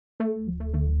Mike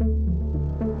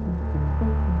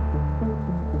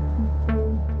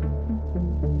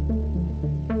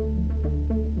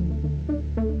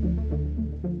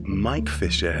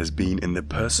Fisher has been in the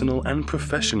personal and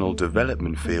professional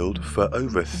development field for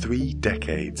over 3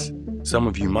 decades. Some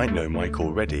of you might know Mike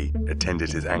already,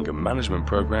 attended his anger management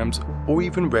programs, or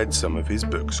even read some of his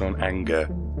books on anger.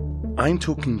 I'm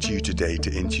talking to you today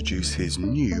to introduce his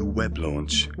new web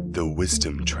launch, the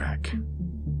Wisdom Track.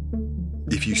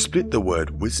 If you split the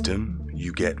word wisdom,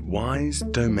 you get wise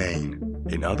domain.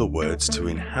 In other words, to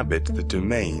inhabit the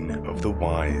domain of the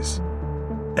wise.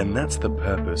 And that's the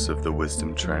purpose of the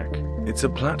Wisdom Track. It's a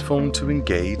platform to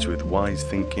engage with wise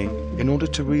thinking in order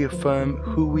to reaffirm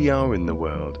who we are in the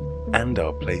world and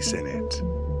our place in it.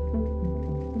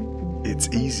 It's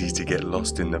easy to get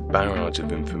lost in the barrage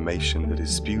of information that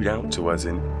is spewed out to us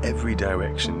in every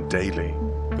direction daily.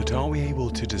 But are we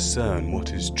able to discern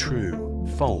what is true,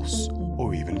 false,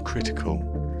 or even critical?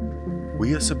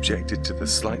 We are subjected to the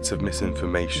sleights of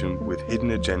misinformation with hidden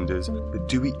agendas, but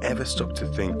do we ever stop to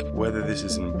think whether this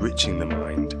is enriching the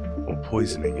mind or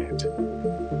poisoning it?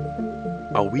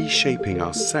 Are we shaping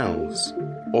ourselves,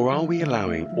 or are we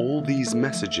allowing all these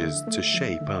messages to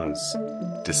shape us?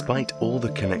 Despite all the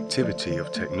connectivity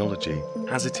of technology,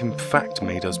 has it in fact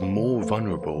made us more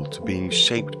vulnerable to being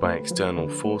shaped by external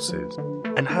forces?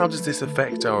 And how does this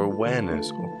affect our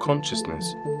awareness or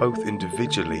consciousness, both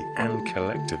individually and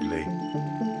collectively?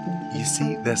 You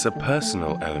see, there's a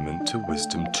personal element to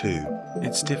wisdom too.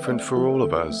 It's different for all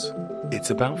of us.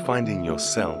 It's about finding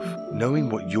yourself, knowing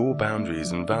what your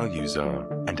boundaries and values are,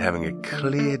 and having a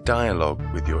clear dialogue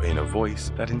with your inner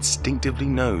voice that instinctively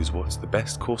knows what's the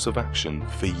best course of action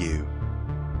for you.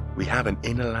 We have an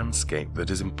inner landscape that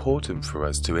is important for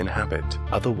us to inhabit,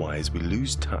 otherwise we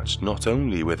lose touch not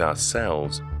only with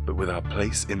ourselves, but with our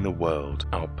place in the world,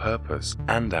 our purpose,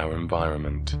 and our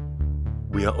environment.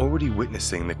 We are already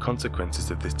witnessing the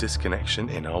consequences of this disconnection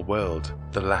in our world,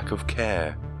 the lack of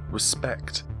care,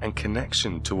 respect, and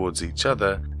connection towards each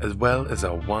other, as well as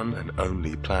our one and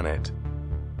only planet.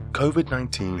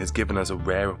 COVID-19 has given us a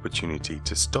rare opportunity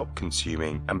to stop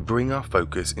consuming and bring our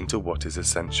focus into what is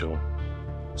essential.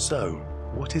 So,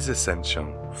 what is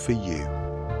essential for you?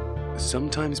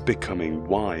 Sometimes becoming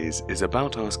wise is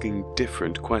about asking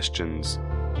different questions.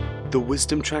 The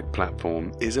Wisdom Track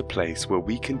platform is a place where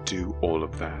we can do all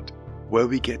of that, where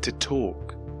we get to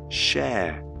talk,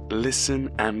 share, listen,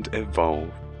 and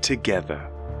evolve together.